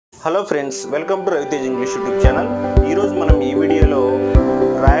Hello friends, welcome to Ravitej English YouTube channel. ఈరోజు మనం ఈ వీడియోలో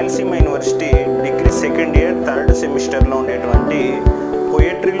Rayalaseema university degree second year third సెమిస్టర్లో ఉండేటువంటి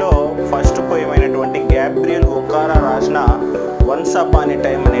పోయట్రీలో ఫస్ట్ పోయం అయినటువంటి గ్యాబ్రియల్ ఒకారా రాసిన వన్స్ అపాన్ ఏ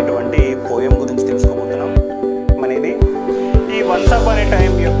టైమ్ అనేటువంటి పోయం గురించి తెలుసుకోబోతున్నాం. అనేది ఈ వన్స్ అపాన్ ఏ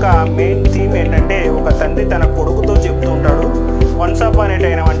టైమ్ యొక్క మెయిన్ థీమ్ ఏంటంటే, ఒక తండ్రి తన కొడుకుతో చెప్తూ ఉంటాడు. వన్స్ అపాన్ ఏ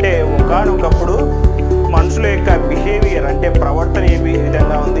టైమ్ అంటే ఒకానొకప్పుడు మనుషుల యొక్క బిహేవియర్ అంటే ప్రవర్తన ఏ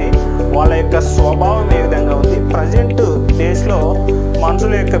విధంగా ఉంది, వాళ్ళ యొక్క స్వభావం ఏ విధంగా ఉంది, ప్రజెంట్ డేస్లో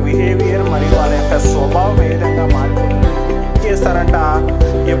మనుషుల యొక్క బిహేవియర్ మరియు వాళ్ళ యొక్క స్వభావం ఏ విధంగా మారిపోతుంది చేస్తారంట.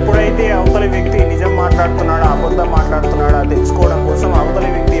 ఎప్పుడైతే అవతలి వ్యక్తి నిజం మాట్లాడుతున్నాడో అబద్ధం మాట్లాడుతున్నాడో తెలుసుకోవడం కోసం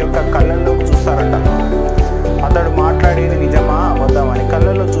అవతలి వ్యక్తి యొక్క కళ్ళల్లోకి చూస్తారంట. అతడు మాట్లాడేది నిజమా అబద్ధమా అని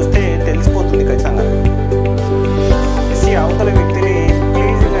కళ్ళల్లో చూస్తే తెలిసిపోతుంది ఖచ్చితంగా. అవతలి వ్యక్తిని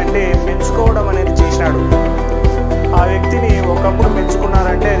ప్లీజింగ్ అంటే మెచ్చుకోవడం అనేది చేసినాడు. ఆ వ్యక్తిని ఒకప్పుడు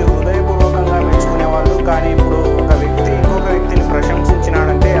మెచ్చుకున్నారంటే అది హృదయపూర్వకంగా మెచ్చుకునేవాళ్ళు. కానీ ఇప్పుడు ఒక వ్యక్తి ఇంకొక వ్యక్తిని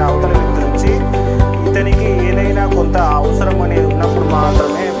ప్రశంసించినాడంటే అవతల వ్యక్తి నుంచి ఇతనికి ఏదైనా కొంత అవసరం అనేది ఉన్నప్పుడు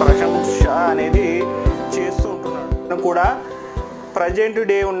మాత్రమే ప్రశంస అనేది చేస్తూ ఉంటున్నాడు. కూడా ప్రజెంట్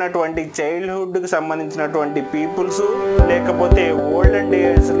డే ఉన్నటువంటి చైల్డ్హుడ్కి సంబంధించినటువంటి పీపుల్స్, లేకపోతే ఓల్డెన్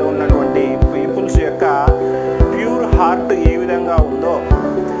డేస్లో ఉన్నటువంటి పీపుల్స్ యొక్క ప్యూర్ హార్ట్ ఏ విధంగా ఉందో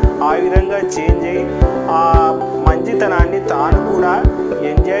ఆ విధంగా చేంజ్ అయ్యి ఆ మంచితనాన్ని తాను కూడా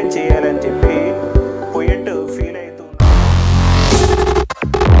ఎంజాయ్ చేయాలని చెప్పి పోయెట్ ఫీల్ అవుతున్నాడు.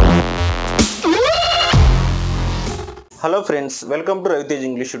 Hello friends, welcome to Ravitej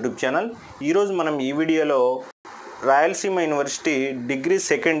English YouTube channel. ఈరోజు మనం ఈ వీడియోలో Rayalaseema university degree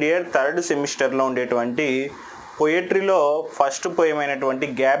second year third సెమిస్టర్లో ఉండేటువంటి పోయట్రీలో ఫస్ట్ పోయం అయినటువంటి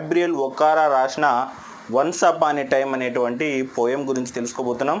గ్యాబ్రియల్ ఒకారా రాసిన వన్స్ అపాన్ ఏ టైమ్ అనేటువంటి పోయం గురించి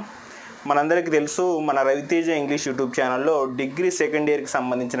తెలుసుకోబోతున్నాం. మనందరికీ తెలుసు, మన రవితేజ ఇంగ్లీష్ యూట్యూబ్ ఛానల్లో డిగ్రీ సెకండ్ ఇయర్కి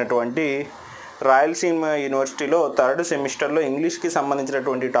సంబంధించినటువంటి రాయలసీమ యూనివర్సిటీలో థర్డ్ సెమిస్టర్లో ఇంగ్లీష్కి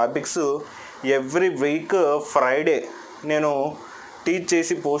సంబంధించినటువంటి టాపిక్స్ ఎవ్రీ వీక్ ఫ్రైడే నేను టీచ్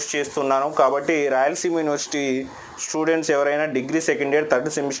చేసి పోస్ట్ చేస్తున్నాను. కాబట్టి రాయలసీమ యూనివర్సిటీ స్టూడెంట్స్ ఎవరైనా degree second year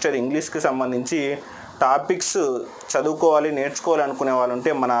third semester ఇంగ్లీష్కి సంబంధించి టాపిక్స్ చదువుకోవాలి, నేర్చుకోవాలి అనుకునే వాళ్ళు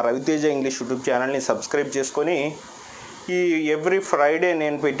ఉంటే మన రవితేజ ఇంగ్లీష్ యూట్యూబ్ ఛానల్ని సబ్స్క్రైబ్ చేసుకొని ఈ ఎవ్రీ ఫ్రైడే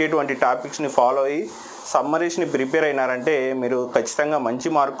నేను పెట్టేటువంటి టాపిక్స్ని ఫాలో అయ్యి సమ్మరీస్ని ప్రిపేర్ అయినారంటే మీరు ఖచ్చితంగా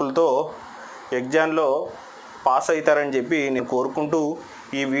మంచి మార్కులతో ఎగ్జామ్లో పాస్ అవుతారని చెప్పి నేను కోరుకుంటూ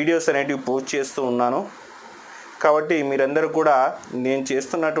ఈ వీడియోస్ అనేటివి పోస్ట్ చేస్తూ ఉన్నాను. కాబట్టి మీరందరూ కూడా నేను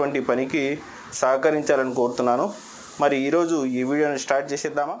చేస్తున్నటువంటి పనికి సహకరించాలని కోరుతున్నాను. మరి ఈరోజు ఈ వీడియోని స్టార్ట్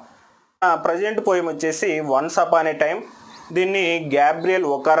చేసేద్దామా? ప్రజెంట్ పోయం వచ్చేసి వన్స్ అపాన్ ఏ టైమ్. దీన్ని గ్యాబ్రియల్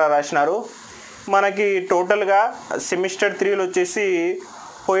ఒకారా రాసినారు. మనకి టోటల్గా సెమిస్టర్ 3లో వచ్చేసి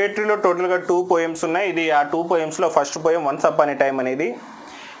పోయట్రీలో టోటల్గా 2 పోయమ్స్ ఉన్నాయి. ఇది ఆ 2 పోయమ్స్లో ఫస్ట్ పోయం వన్స్ అపాన్ ఏ టైమ్ అనేది.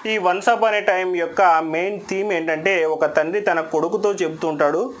 ఈ వన్స్ అపాన్ ఏ టైమ్ యొక్క మెయిన్ థీమ్ ఏంటంటే, ఒక తండ్రి తన కొడుకుతో చెప్తూ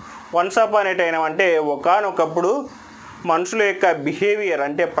ఉంటాడు. వన్స్ అపాన్ ఏ టైమ్ అంటే ఒకానొకప్పుడు మనుషుల యొక్క బిహేవియర్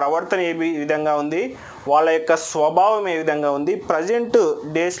అంటే ప్రవర్తన ఏ విధంగా ఉంది, వాళ్ళ యొక్క స్వభావం ఏ విధంగా ఉంది, ప్రజెంట్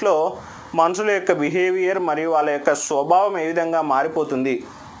డేస్లో మనుషుల యొక్క బిహేవియర్ మరియు వాళ్ళ యొక్క స్వభావం ఏ విధంగా మారిపోతుంది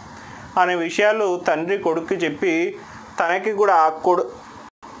అనే విషయాలు తండ్రి కొడుక్కి చెప్పి, తనకి కూడా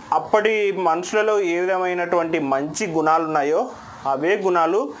అప్పటి మనుషులలో ఏ విధమైనటువంటి మంచి గుణాలు ఉన్నాయో అవే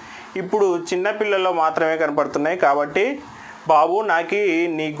గుణాలు ఇప్పుడు చిన్నపిల్లల్లో మాత్రమే కనపడుతున్నాయి. కాబట్టి బాబు,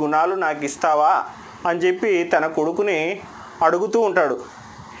 నీ గుణాలు నాకు ఇస్తావా అని చెప్పి తన కొడుకుని అడుగుతూ ఉంటాడు.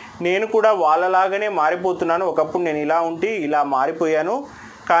 నేను కూడా వాళ్ళలాగానే మారిపోతున్నాను. ఒకప్పుడు నేను ఇలా ఉంటే ఇలా మారిపోయాను,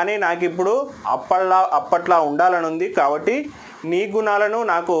 కానీ నాకు ఇప్పుడు అప్పట్లా ఉండాలని ఉంది. కాబట్టి నీ గుణాలను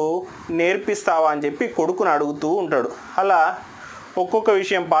నాకు నేర్పిస్తావా అని చెప్పి కొడుకుని అడుగుతూ ఉంటాడు. అలా ఒక్కొక్క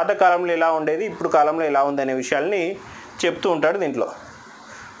విషయం పాతకాలంలో ఎలా ఉండేది, ఇప్పుడు కాలంలో ఎలా ఉంది అనే విషయాల్ని చెప్తూ ఉంటాడు దీంట్లో.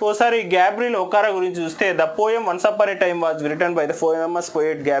 ఓసారి గ్యాబ్రియల్ ఒకారా గురించి చూస్తే, the poem once upon A time was written by the famous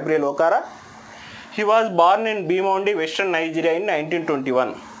poet Gabriel ఒకారా. He was born in బీమౌండి, western Nigeria in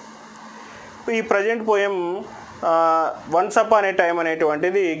 1921. ఈ ప్రజెంట్ పోయం వన్స్ అపాన్ ఏ టైమ్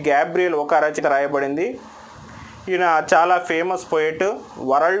అనేటువంటిది గ్యాబ్రియల్ ఒకారా చేత రాయబడింది. ఈయన చాలా famous poet,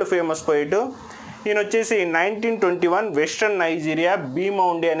 world famous poet. ఈయన వచ్చేసి 1921 western Nigeria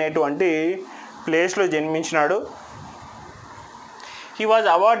బీమౌండి అనేటువంటి ప్లేస్లో జన్మించినాడు. He was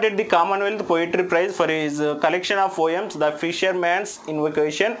awarded the Commonwealth Poetry Prize for his collection of poems, The Fisherman's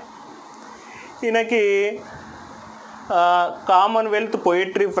Invocation. ఈయనకి కామన్వెల్త్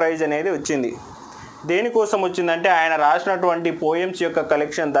పోయట్రీ ప్రైజ్ అనేది వచ్చింది. దేనికోసం వచ్చిందంటే, ఆయన రాసినటువంటి పోయమ్స్ యొక్క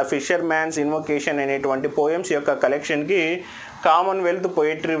collection, the fissure man's invocation అనేటువంటి పోయమ్స్ యొక్క కలెక్షన్కి కామన్వెల్త్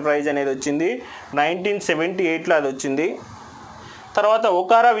పోయట్రీ ప్రైజ్ అనేది వచ్చింది. 1978లో అది వచ్చింది. తర్వాత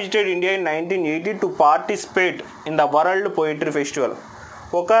ఒకారా visited India in 1980 to participate in the world poetry festival.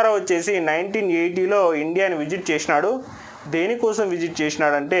 ఒకారా వచ్చేసి 1980లో ఇండియాని విజిట్ చేసినాడు. దేనికోసం విజిట్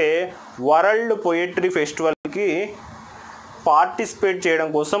చేసినాడంటే వరల్డ్ పొయెట్రీ ఫెస్టివల్కి పార్టిసిపేట్ చేయడం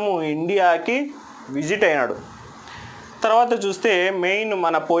కోసము ఇండియాకి విజిట్ అయినాడు. తర్వాత చూస్తే మెయిన్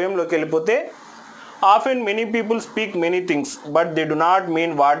మన పోయంలోకి వెళ్ళిపోతే, often many people speak many things but they do not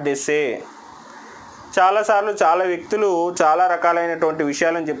mean what they say. చాలాసార్లు చాలా వ్యక్తులు చాలా రకాలైనటువంటి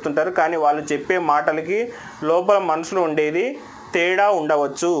విషయాలను చెప్తుంటారు, కానీ వాళ్ళు చెప్పే మాటలకి లోపల మనసులో ఉండేది తేడా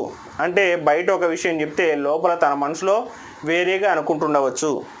ఉండవచ్చు. అంటే బయట ఒక విషయం చెప్తే లోపల తన మనసులో వేరేగా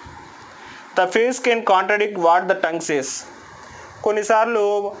అనుకుంటుండవచ్చు. The face can contradict what the tongue says. కొన్నిసార్లు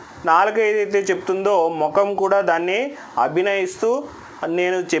నాలుక ఏదైతే చెప్తుందో ముఖం కూడా దాన్ని అభినయిస్తూ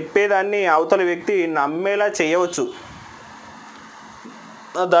నేను చెప్పేదాన్ని అవతల వ్యక్తి నమ్మేలా చేయవచ్చు.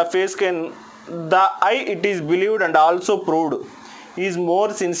 The face can the I it is believed and also proved is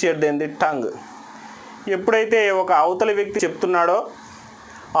more sincere then the tongue. ఎప్పుడైతే ఒక అవతల వ్యక్తి చెప్తున్నాడో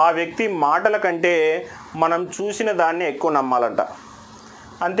ఆ వ్యక్తి మాటల కంటే మనం చూసిన దాన్ని ఎక్కువ నమ్మాలంట.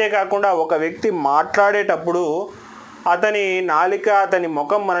 అంతేకాకుండా ఒక వ్యక్తి మాట్లాడేటప్పుడు అతని నాలిక అతని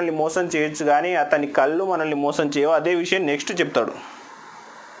ముఖం మనల్ని మోసం చేయొచ్చు, కానీ అతని కళ్ళు మనల్ని మోసం చేయవు. అదే విషయం నెక్స్ట్ చెప్తాడు.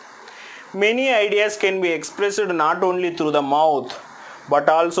 Many ideas can be expressed not only through the mouth but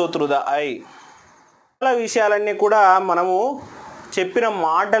also through the I. చాలా విషయాలన్నీ కూడా మనము చెప్పిన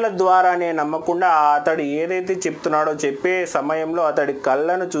మాటల ద్వారానే నమ్మకుండా అతడు ఏదైతే చెప్తున్నాడో చెప్పే సమయంలో అతడి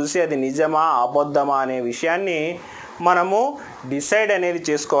కళ్ళను చూసి అది నిజమా అబద్ధమా అనే విషయాన్ని మనము డిసైడ్ అనేది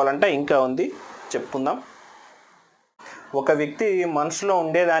చేసుకోవాలంట. ఇంకా ఉంది, చెప్పుకుందాం. ఒక వ్యక్తి మనసులో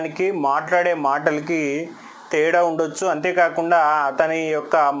ఉండేదానికి మాట్లాడే మాటలకి తేడా ఉండొచ్చు. అంతేకాకుండా అతని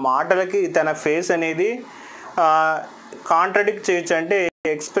యొక్క మాటలకి తన ఫేస్ అనేది కాంట్రడిక్ట్ చేయొచ్చు. అంటే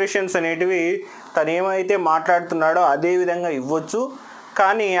ఎక్స్ప్రెషన్స్ అనేటివి తను ఏమైతే మాట్లాడుతున్నాడో అదే విధంగా ఇవ్వచ్చు,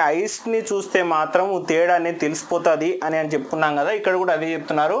 కానీ ఐస్ని చూస్తే మాత్రం తేడా అనేది తెలిసిపోతుంది అని చెప్పుకున్నాం కదా. ఇక్కడ కూడా అదే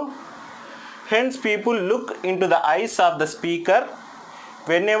చెప్తున్నారు. Hence people look in to the eyes of the speaker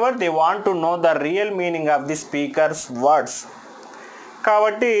when they want to know the real meaning of the speakers words.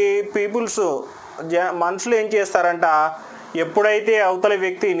 కాబట్టి పీపుల్స్ మనుషులు ఏం చేస్తారంట, ఎప్పుడైతే అవతల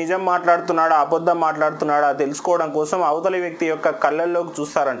వ్యక్తి నిజం మాట్లాడుతున్నాడా అబద్ధం మాట్లాడుతున్నాడా తెలుసుకోవడం కోసం అవతల వ్యక్తి యొక్క కళ్ళల్లోకి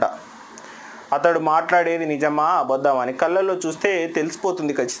చూస్తారంట. అతడు మాట్లాడేది నిజమా అబద్ధమా అని కళ్ళల్లో చూస్తే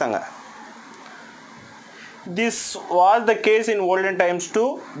తెలిసిపోతుంది ఖచ్చితంగా. This was the case in olden times to,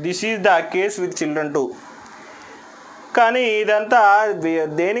 this is the case with children to. కానీ ఇదంతా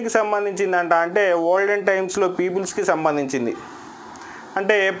దేనికి సంబంధించిందంట అంటే ఓల్డెన్ టైమ్స్లో పీపుల్స్కి సంబంధించింది.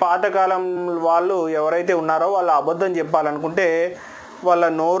 అంటే పాతకాలం వాళ్ళు ఎవరైతే ఉన్నారో వాళ్ళు అబద్ధం చెప్పాలనుకుంటే వాళ్ళ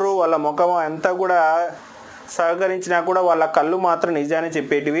నోరు వాళ్ళ ముఖం అంతా కూడా సహకరించినా కూడా వాళ్ళ కళ్ళు మాత్రం నిజాన్ని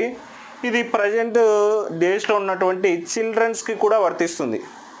చెప్పేటివి. ఇది ప్రజెంట్ డేస్లో ఉన్నటువంటి చిల్డ్రన్స్కి కూడా వర్తిస్తుంది,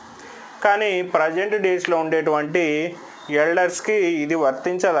 కానీ ప్రజెంట్ డేస్లో ఉండేటువంటి ఎల్డర్స్కి ఇది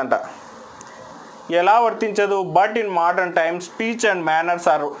వర్తించదంట. ఎలా వర్తించదు? But in modern times speech and manners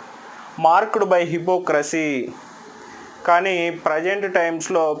are marked by hypocrisy. కానీ ప్రజెంట్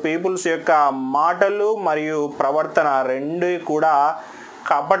టైమ్స్లో పీపుల్స్ యొక్క మాటలు మరియు ప్రవర్తన రెండు కూడా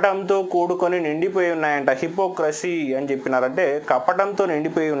కపటంతో కూడుకొని నిండిపోయి ఉన్నాయంట. హిపోక్రసీ అని చెప్పినారంటే కపటంతో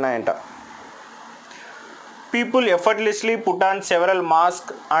నిండిపోయి ఉన్నాయంట. People effortlessly put on several mask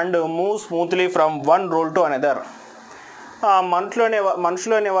and move smoothly from one roll to another.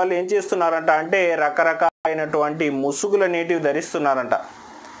 మనుషులు అనే వాళ్ళు ఏం చేస్తున్నారంట అంటే రకరకాలైనటువంటి ముసుగులు అనేటివి ధరిస్తున్నారంట.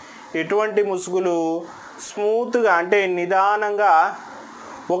 ఎటువంటి ముసుగులు? స్మూత్గా అంటే నిదానంగా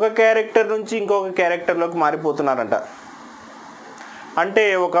ఒక క్యారెక్టర్ నుంచి ఇంకొక క్యారెక్టర్లోకి మారిపోతున్నారంట. అంటే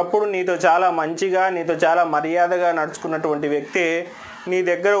ఒకప్పుడు నీతో చాలా మంచిగా నీతో చాలా మర్యాదగా నడుచుకున్నటువంటి వ్యక్తి నీ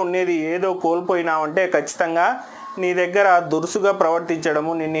దగ్గర ఉండేది ఏదో కోల్పోయినావంటే ఖచ్చితంగా నీ దగ్గర దురుసుగా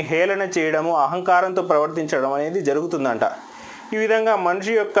ప్రవర్తించడము, నిన్ను హేళన చేయడము, అహంకారంతో ప్రవర్తించడం అనేది జరుగుతుందంట. ఈ విధంగా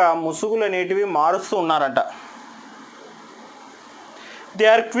మనిషి యొక్క ముసుగులు అనేటివి మారుస్తూ ఉన్నారంట. They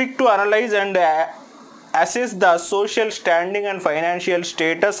are quick to analyse and assess the social standing and financial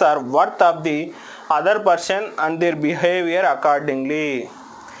status or worth of the other person and their behavior accordingly.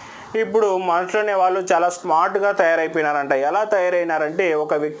 ఇప్పుడు మనుషులనే వాళ్ళు చాలా స్మార్ట్గా తయారైపోయినారంట. ఎలా తయారైనారంటే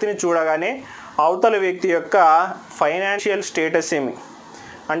ఒక వ్యక్తిని చూడగానే అవతల వ్యక్తి యొక్క ఫైనాన్షియల్ స్టేటస్ ఏమి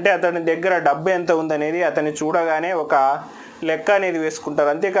అంటే అతని దగ్గర డబ్బు ఎంత ఉందనేది అతన్ని చూడగానే ఒక లెక్క అనేది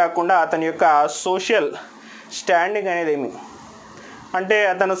వేసుకుంటారు. అంతేకాకుండా అతని యొక్క సోషల్ స్టాండింగ్ అనేది ఏమి అంటే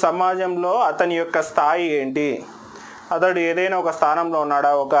అతను సమాజంలో అతని యొక్క స్థాయి ఏంటి, అతడు ఏదైనా ఒక స్థానంలో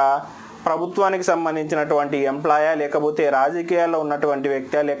ఉన్నాడా, ఒక ప్రభుత్వానికి సంబంధించినటువంటి ఎంప్లాయా, లేకపోతే రాజకీయాల్లో ఉన్నటువంటి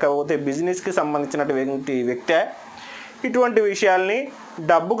వ్యక్తి, లేకపోతే బిజినెస్కి సంబంధించినటువంటి వ్యక్తి. ఇటువంటి విషయాల్ని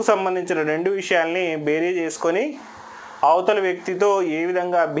డబ్బుకు సంబంధించిన రెండు విషయాల్ని బేరీ చేసుకొని అవతల వ్యక్తితో ఏ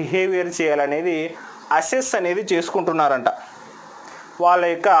విధంగా బిహేవియర్ చేయాలనేది అసెస్ అనేది చేసుకుంటున్నారంట. వాళ్ళ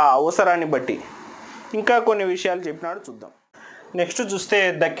యొక్క అవసరాన్ని బట్టి ఇంకా కొన్ని విషయాలు చెప్పినాడు చూద్దాం. నెక్స్ట్ చూస్తే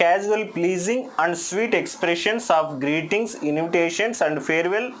the casual pleasing and sweet expressions of greetings, invitations and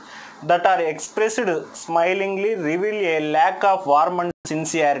farewell that are expressed స్మైలింగ్లీ reveal A lack of warm and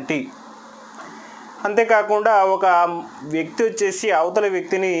sincerity. అంతేకాకుండా ఒక వ్యక్తి వచ్చేసి అవతల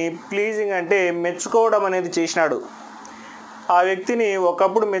వ్యక్తిని ప్లీజింగ్ అంటే మెచ్చుకోవడం అనేది చేసినాడు. ఆ వ్యక్తిని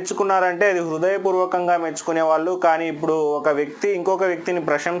ఒకప్పుడు మెచ్చుకున్నారంటే అది హృదయపూర్వకంగా మెచ్చుకునేవాళ్ళు, కానీ ఇప్పుడు ఒక వ్యక్తి ఇంకొక వ్యక్తిని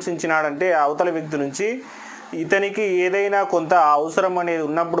ప్రశంసించినాడంటే అవతల వ్యక్తి నుంచి ఇతనికి ఏదైనా కొంత అవసరం అనేది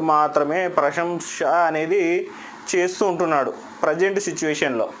ఉన్నప్పుడు మాత్రమే ప్రశంస అనేది చేస్తూ ఉంటున్నాడు ప్రజెంట్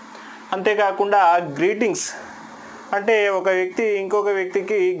సిచ్యువేషన్లో. అంతేకాకుండా గ్రీటింగ్స్ అంటే ఒక వ్యక్తి ఇంకొక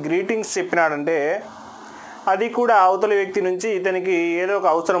వ్యక్తికి గ్రీటింగ్స్ చెప్పినాడంటే అది కూడా అవతల వ్యక్తి నుంచి ఇతనికి ఏదో ఒక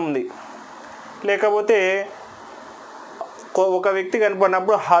అవసరం ఉంది, లేకపోతే ఒక వ్యక్తి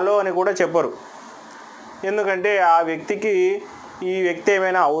కనపడినప్పుడు హలో అని కూడా చెప్పరు. ఎందుకంటే ఆ వ్యక్తికి ఈ వ్యక్తి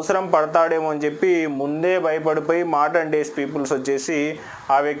ఏమైనా అవసరం పడతాడేమో అని చెప్పి ముందే భయపడిపోయి మోడర్న్ డేస్ పీపుల్స్ వచ్చేసి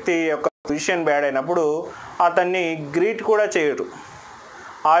ఆ వ్యక్తి యొక్క పొజిషన్ బ్యాడ్ అయినప్పుడు అతన్ని గ్రీట్ కూడా చేయరు.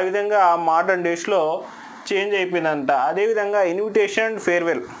 ఆ విధంగా మోడర్న్ డేస్లో చేంజ్ అయిపోయిందంట. అదేవిధంగా ఇన్విటేషన్,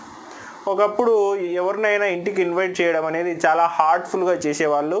 ఫేర్వెల్. ఒకప్పుడు ఎవరినైనా ఇంటికి ఇన్వైట్ చేయడం అనేది చాలా హార్ట్ఫుల్గా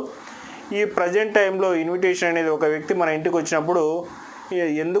చేసేవాళ్ళు. ఈ ప్రజెంట్ టైంలో ఇన్విటేషన్ అనేది ఒక వ్యక్తి మన ఇంటికి వచ్చినప్పుడు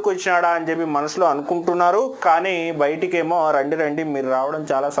ఎందుకు వచ్చినాడా అని చెప్పి మనసులో అనుకుంటున్నారు, కానీ బయటికేమో రండి రండి మీరు రావడం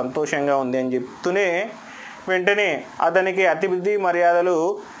చాలా సంతోషంగా ఉంది అని చెప్తూనే వెంటనే అతనికి అతిథి మర్యాదలు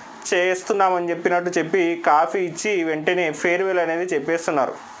చేస్తున్నామని చెప్పినట్టు చెప్పి కాఫీ ఇచ్చి వెంటనే ఫేర్వెల్ అనేది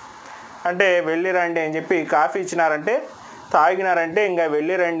చెప్పేస్తున్నారు. అంటే వెళ్ళి రండి అని చెప్పి కాఫీ ఇచ్చినారంటే తాగినారంటే ఇంకా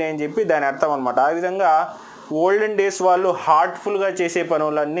వెళ్ళి రండి అని చెప్పి దాని అర్థం అనమాట. ఆ విధంగా ఓల్డెన్ డేస్ వాళ్ళు హార్ట్ఫుల్గా చేసే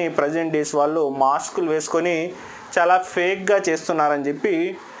పనులన్నీ ప్రజెంట్ డేస్ వాళ్ళు మాస్కులు వేసుకొని చాలా ఫేక్గా చేస్తున్నారని చెప్పి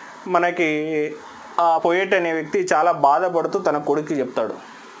మనకి ఆ పోయెట్ అనే వ్యక్తి చాలా బాధపడుతూ తన కొడుక్కి చెప్తాడు.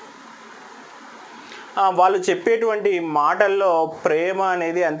 వాళ్ళు చెప్పేటువంటి మాటల్లో ప్రేమ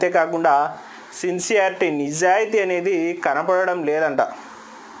అనేది, అంతేకాకుండా సిన్సియారిటీ, నిజాయితీ అనేది కనపడడం లేదంట.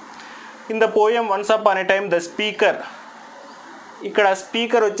 In the poem once upon a time the speaker, ఇక్కడ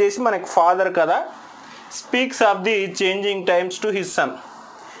స్పీకర్ వచ్చేసి మనకి ఫాదర్ కదా, speaks of the changing times to his son.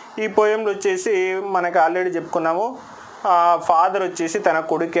 ఈ పోయంలో వచ్చేసి మనకి ఆల్రెడీ చెప్పుకున్నాము, ఫాదర్ వచ్చేసి తన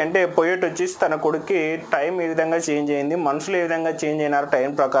కొడుక్కి, అంటే పోయెట్ వచ్చేసి తన కొడుక్కి టైం ఏ విధంగా చేంజ్ అయింది, మనుషులు ఏ విధంగా చేంజ్ అయినారు టైం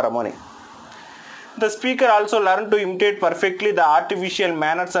ప్రకారం అని. The speaker also learn to imitate perfectly the artificial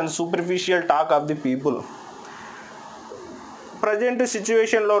manners and superficial talk of the people. Present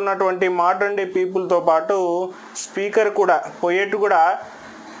సిచ్యువేషన్లో ఉన్నటువంటి మోడర్న్ డే పీపుల్తో పాటు స్పీకర్ కూడా, పోయెట్ కూడా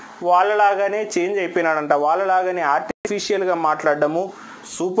వాళ్ళలాగానే చేంజ్ అయిపోయినాడంట. వాళ్ళలాగానే ఆర్టిఫిషియల్గా మాట్లాడడము,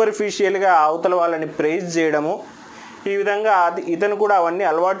 సూపర్ఫిషియల్గా అవతల వాళ్ళని ప్రైజ్ చేయడము, ఈ విధంగా ఇతను కూడా అవన్నీ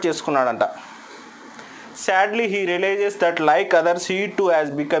అలవాటు చేసుకున్నాడంట. Sadly he realises that like others he to has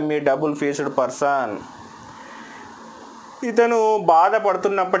become a double faced person. ఇతను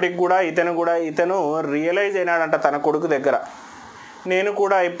బాధపడుతున్నప్పటికి కూడా ఇతను రియలైజ్ అయినాడంట తన కొడుకు దగ్గర, నేను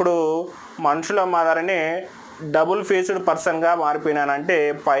కూడా ఇప్పుడు మనుషుల మాదిరినే డబుల్ ఫేస్డ్ పర్సన్గా మారిపోయినానంటే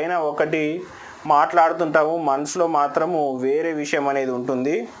పైన ఒకటి మాట్లాడుతుంటాము, మనసులో మాత్రము వేరే విషయం అనేది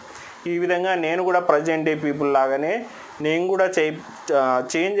ఉంటుంది. ఈ విధంగా నేను కూడా ప్రజెంట్ డే పీపుల్ లాగానే నేను కూడా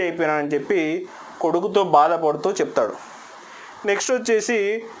చేంజ్ అయిపోయినానని చెప్పి కొడుకుతో బాధపడుతూ చెప్తాడు. నెక్స్ట్ వచ్చేసి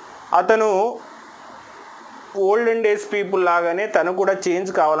అతను ఓల్డెన్ డేస్ పీపుల్ లాగానే తను కూడా చేంజ్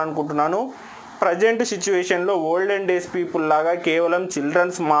కావాలనుకుంటున్నాను. ప్రజెంట్ సిచ్యువేషన్లో ఓల్డెన్ డేస్ పీపుల్ లాగా కేవలం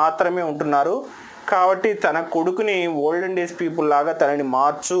చిల్డ్రన్స్ మాత్రమే ఉంటున్నారు, కాబట్టి తన కొడుకుని ఓల్డెన్ డేస్ పీపుల్ లాగా తనని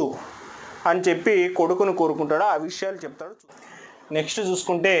మార్చు అని చెప్పి కొడుకును కోరుకుంటాడు. ఆ విషయాలు చెప్తాడు. నెక్స్ట్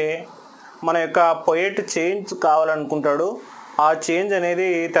చూసుకుంటే మన యొక్క పోయెట్ చేంజ్ కావాలనుకుంటాడు. ఆ చేంజ్ అనేది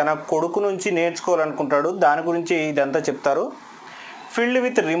తన కొడుకు నుంచి నేర్చుకోవాలనుకుంటాడు. దాని గురించి ఇదంతా చెప్తారు. Filled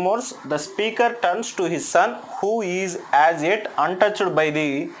with remorse the speaker turns to his son who is as at untouched by the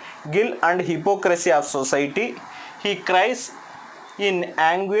Gill and hypocrisy of society. He క్రైస్ in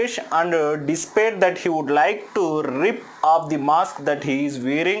anguish and despair that he would like to rip off the mask that he is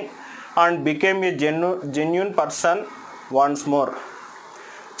wearing and become a genuine person once more.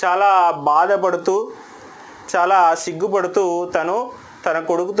 చాలా బాధపడుతూ చాలా సిగ్గుపడుతూ తన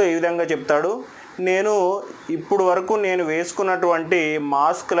కొడుకుతో ఈ విధంగా చెప్తాడు, నేను ఇప్పుడు వరకు నేను వేసుకున్నటువంటి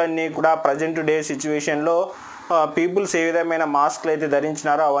మాస్కులన్నీ కూడా ప్రజెంట్ డే సిచ్యువేషన్లో పీపుల్స్ ఏ విధమైన మాస్కులు అయితే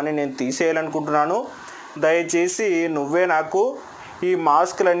ధరించినారో అవన్నీ నేను తీసేయాలనుకుంటున్నాను. దయచేసి నువ్వే నాకు ఈ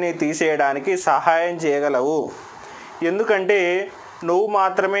మాస్కులన్నీ తీసేయడానికి సహాయం చేయగలవు. ఎందుకంటే నువ్వు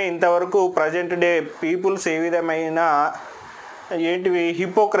మాత్రమే ఇంతవరకు ప్రజెంట్ డే పీపుల్స్ ఏ విధమైన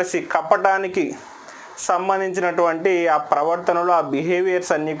హిపోక్రసీ, కపటానికి సంబంధించినటువంటి ఆ ప్రవర్తనలు, ఆ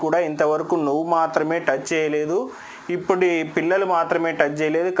బిహేవియర్స్ అన్నీ కూడా ఇంతవరకు నువ్వు మాత్రమే టచ్ చేయలేదు. ఇప్పుడు పిల్లలు మాత్రమే టచ్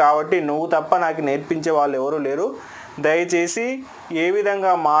చేయలేదు కాబట్టి నువ్వు తప్ప నాకు నేర్పించే వాళ్ళు ఎవరు లేరు, దయచేసి ఏ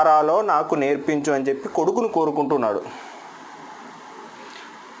విధంగా మారాలో నాకు నేర్పించు అని చెప్పి కొడుకును కోరుకుంటున్నాడు.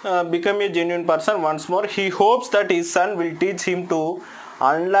 Become a genuine person once more. He hopes that his son will teach him to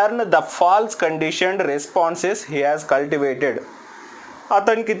unlearn the false conditioned responses he has cultivated.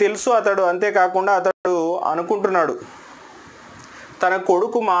 అతనికి తెలుసు, అతడు అంతేకాకుండా అతడు అనుకుంటున్నాడు తన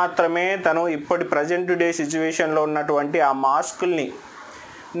కొడుకు మాత్రమే తను ఇప్పటి ప్రజెంట్ డే సిచ్యువేషన్లో ఉన్నటువంటి ఆ మాస్కుల్ని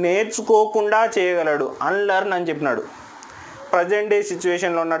నేర్చుకోకుండా చేయగలడు. అన్లర్న్ అని చెప్పినాడు. ప్రజెంట్ డే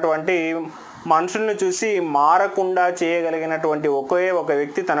సిచ్యువేషన్లో ఉన్నటువంటి మనుషుల్ని చూసి మారకుండా చేయగలిగినటువంటి ఒకే ఒక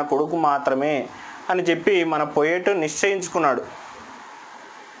వ్యక్తి తన కొడుకు మాత్రమే అని చెప్పి మన poet నిశ్చయించుకున్నాడు.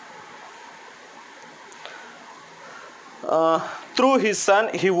 Through his son,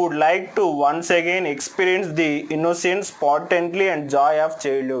 he would like to once again experience the innocence, spontaneity and joy of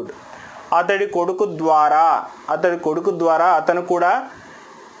childhood. అతడి కొడుకు ద్వారా అతను కూడా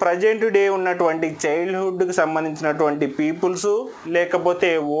ప్రజెంట్ డే ఉన్నటువంటి చైల్డ్హుడ్కి సంబంధించినటువంటి పీపుల్స్ లేకపోతే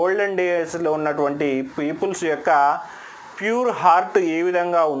ఓల్డెన్ డేస్లో ఉన్నటువంటి పీపుల్స్ యొక్క ప్యూర్ హార్ట్ ఏ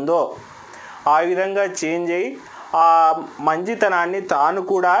విధంగా ఉందో ఆ విధంగా చేంజ్ అయ్యి ఆ మంచితనాన్ని తాను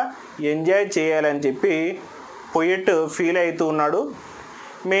కూడా ఎంజాయ్ చేయాలని చెప్పి పోయెట్ ఫీల్ అవుతూ ఉన్నాడు.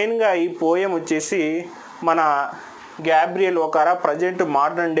 మెయిన్గా ఈ పోయం వచ్చేసి మన గ్యాబ్రియల్ ఒకారా ప్రజెంట్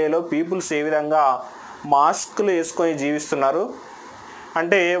మోడర్న్ డేలో పీపుల్స్ ఏ విధంగా మాస్కులు వేసుకొని జీవిస్తున్నారు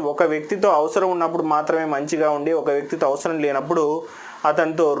అంటే, ఒక వ్యక్తితో అవసరం ఉన్నప్పుడు మాత్రమే మంచిగా ఉండి ఒక వ్యక్తితో అవసరం లేనప్పుడు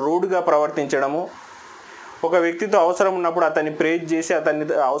అతనితో రూడ్గా ప్రవర్తించడము, ఒక వ్యక్తితో అవసరం ఉన్నప్పుడు అతన్ని ప్రేజ్ చేసి అతన్ని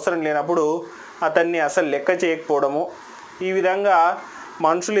అవసరం లేనప్పుడు అతన్ని అసలు లెక్క చేయకపోవడము, ఈ విధంగా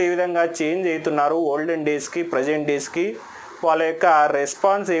మనుషులు ఏ విధంగా చేంజ్ అవుతున్నారు ఓల్డెన్ డేస్కి ప్రజెంట్ డేస్కి, వాళ్ళ యొక్క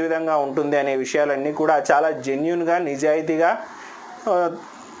రెస్పాన్స్ ఏ విధంగా ఉంటుంది అనే విషయాలన్నీ కూడా చాలా జెన్యూన్గా నిజాయితీగా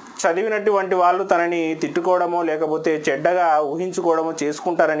చదివినటువంటి వాళ్ళు తనని తిట్టుకోవడమో లేకపోతే చెడ్డగా ఊహించుకోవడమో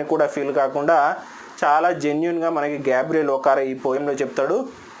చేసుకుంటారని కూడా ఫీల్ కాకుండా చాలా జెన్యూన్గా మనకి గ్యాబ్రియల్ ఒకారా ఈ పోయంలో చెప్తాడు.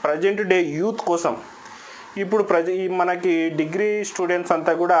 ప్రజెంట్ డే యూత్ కోసం ఇప్పుడు మనకి డిగ్రీ స్టూడెంట్స్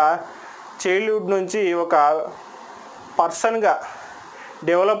అంతా కూడా చైల్డ్హుడ్ నుంచి ఒక పర్సన్గా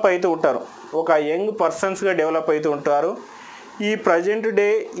డెవలప్ అవుతూ ఉంటారు, ఒక యంగ్ పర్సన్స్గా డెవలప్ అవుతూ ఉంటారు. ఈ ప్రజెంట్ డే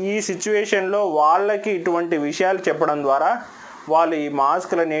ఈ సిచ్యువేషన్లో వాళ్ళకి ఇటువంటి విషయాలు చెప్పడం ద్వారా వాళ్ళు ఈ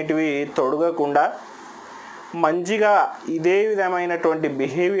మాస్కులు అనేటివి తొడగకుండా మంచిగా ఇదే విధమైనటువంటి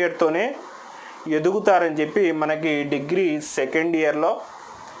బిహేవియర్తోనే ఎదుగుతారని చెప్పి మనకి డిగ్రీ సెకండ్ ఇయర్లో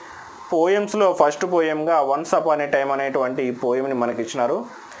పోయమ్స్లో ఫస్ట్ పోయంగా వన్స్ అపాన్ ఏ టైమ్ అనేటువంటి ఈ పోయంని మనకి ఇచ్చినారు.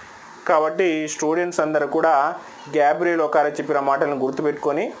 కాబట్టి స్టూడెంట్స్ అందరూ కూడా గ్యాబ్రియల్ ఒకారా చెప్పిన మాటలను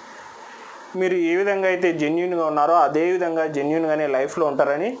గుర్తుపెట్టుకొని మీరు ఏ విధంగా అయితే జెన్యూన్గా ఉన్నారో అదే విధంగా జెన్యూన్గానే లైఫ్లో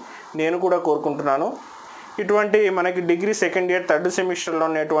ఉంటారని నేను కూడా కోరుకుంటున్నాను. ఇటువంటి మనకి డిగ్రీ సెకండ్ ఇయర్ థర్డ్ సెమిస్టర్లో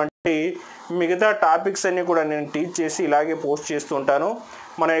ఉన్నటువంటి మిగతా టాపిక్స్ అన్నీ కూడా నేను టీచ్ చేసి ఇలాగే పోస్ట్ చేస్తూ ఉంటాను.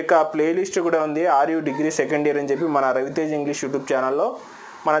 మన యొక్క ప్లేలిస్ట్ కూడా ఉంది ఆర్యూ డిగ్రీ సెకండ్ ఇయర్ అని చెప్పి మన రవితేజ్ ఇంగ్లీష్ యూట్యూబ్ ఛానల్లో.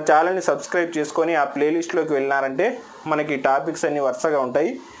 మన ఛానల్ని సబ్స్క్రైబ్ చేసుకొని ఆ ప్లేలిస్ట్లోకి వెళ్ళినారంటే మనకి టాపిక్స్ అన్నీ వరుసగా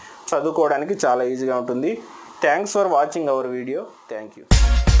ఉంటాయి, చదువుకోవడానికి చాలా ఈజీగా ఉంటుంది. Thanks for watching our video. Thank you.